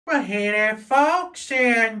Well, hey there, folks,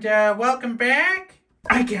 and welcome back.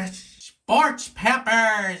 I guess sports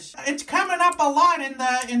peppers. It's coming up a lot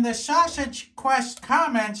in the SausageQuest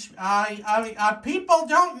comments. People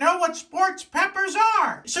don't know what sports peppers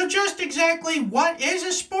are. So, just exactly what is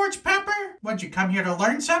a sports pepper? Would you come here to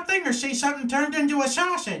learn something or see something turned into a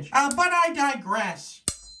sausage? But I digress.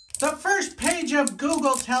 The first page of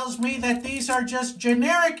Google tells me that these are just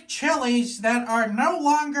generic chilies that are no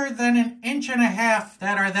longer than 1.5 inches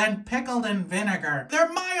that are then pickled in vinegar.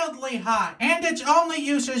 They're mildly hot, and its only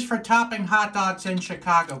uses for topping hot dogs in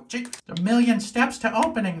Chicago. A million steps to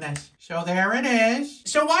opening this. So there it is.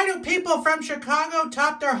 So why do people from Chicago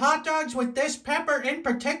top their hot dogs with this pepper in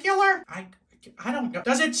particular? I don't know.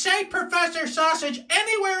 Does it say Professor Sausage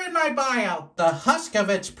anywhere in my bio? The husk of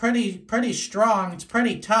it's pretty strong. It's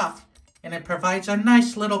pretty tough. And it provides a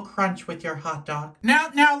nice little crunch with your hot dog.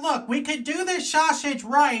 Now look, we could do this sausage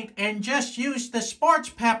right and just use the sports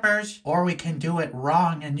peppers. Or we can do it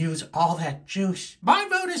wrong and use all that juice. My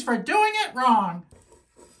vote is for doing it wrong.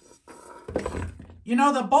 You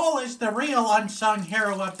know, the bowl is the real unsung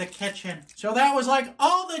hero of the kitchen. So that was like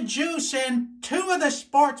all the juice in 2 of the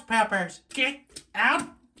sports peppers. Get out.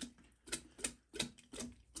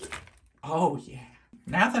 Oh, yeah.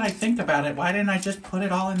 Now that I think about it, why didn't I just put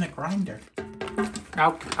it all in the grinder?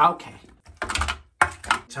 Okay.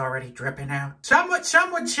 It's already dripping out. Some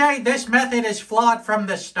would say this method is flawed from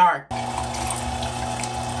the start.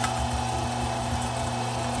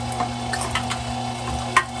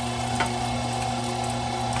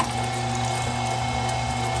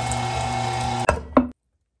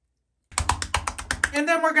 And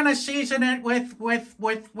then we're gonna season it with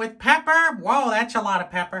pepper. Whoa, that's a lot of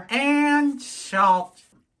pepper. And salt.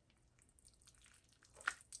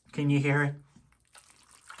 Can you hear it?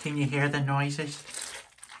 Can you hear the noises?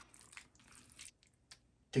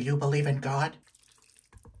 Do you believe in God?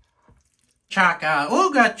 Chaka,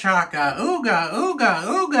 ooga chaka, ooga, ooga,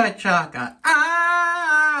 ooga chaka.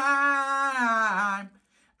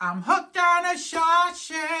 I'm hooked on a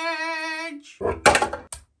sausage.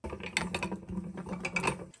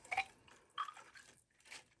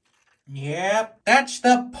 Yep, that's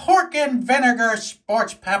the pork and vinegar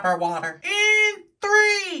sports pepper water. In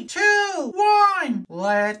 3, 2, 1,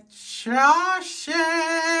 let's sausage.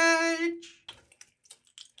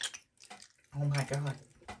 Oh my God.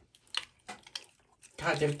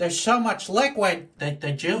 God, there's so much liquid that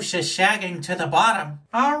the juice is sagging to the bottom.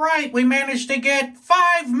 All right, we managed to get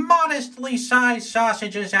 5 modestly sized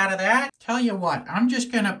sausages out of that. Tell you what, I'm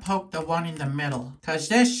just gonna poke the one in the middle, cause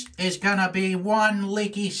this is gonna be one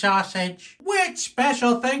leaky sausage. With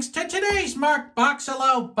special thanks to today's Mark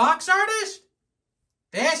Boxalo box artist,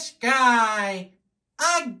 this guy.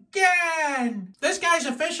 Again! This guy's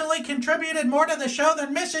officially contributed more to the show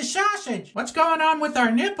than Mrs. Sausage. What's going on with our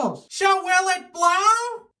nipples? So will it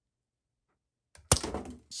blow?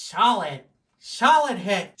 Solid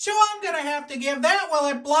hit. So I'm gonna have to give that will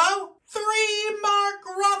it blow 3 Mark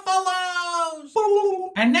Ruffalos.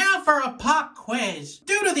 And now for a pop quiz.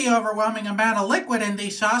 Due to the overwhelming amount of liquid in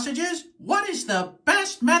these sausages, what is the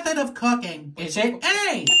best method of cooking? Is it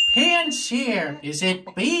A, pan-sear? Is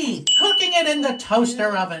it B, cooking it in the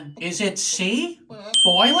toaster oven? Is it C,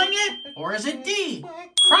 boiling it? Or is it D,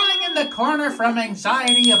 crying in the corner from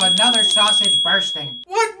anxiety of another sausage bursting?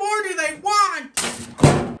 What more do they want?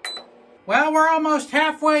 Well, we're almost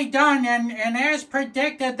halfway done, and as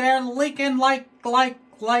predicted, they're leaking like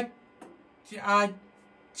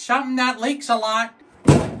something that leaks a lot.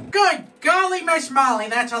 Good golly, Miss Molly,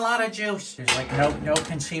 that's a lot of juice. There's like no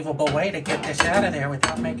conceivable way to get this out of there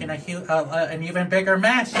without making an even bigger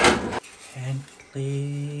mess.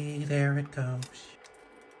 Gently, there it goes.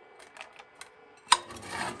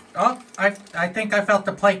 Oh, I think I felt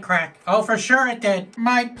the plate crack. Oh, for sure it did.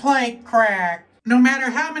 My plate cracked. No matter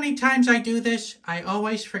how many times I do this, I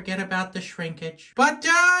always forget about the shrinkage. But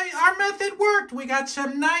our method worked. We got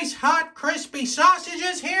some nice, hot, crispy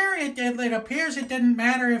sausages here. It appears it didn't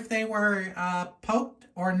matter if they were poked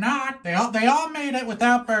or not. They all made it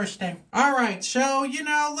without bursting. All right, so, you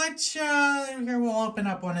know, let's, here we'll open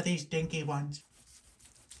up one of these dinky ones.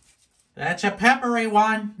 That's a peppery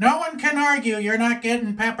one. No one can argue you're not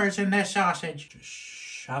getting peppers in this sausage. Just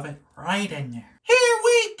shove it right in there. Here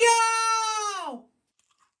we go!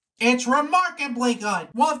 It's remarkably good.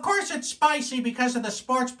 Well, of course it's spicy because of the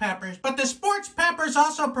sports peppers, but the sports peppers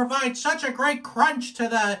also provide such a great crunch to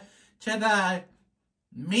the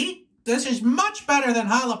meat. This is much better than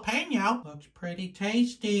jalapeno. Looks pretty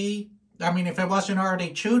tasty. I mean, if it wasn't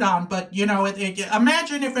already chewed on, but you know,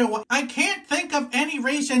 imagine if it was. I can't think of any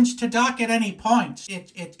reasons to dock it any points.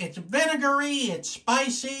 It's vinegary, it's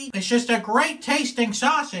spicy. It's just a great tasting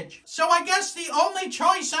sausage. So I guess the only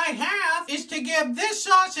choice I have is to give this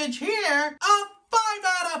sausage here a 5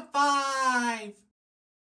 out of 5.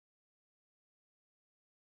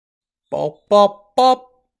 Bop, bop,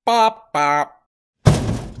 bop, bop, bop.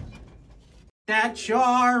 That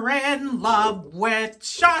you're in love with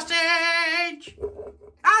sausage.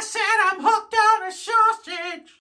 I said I'm hooked on a sausage.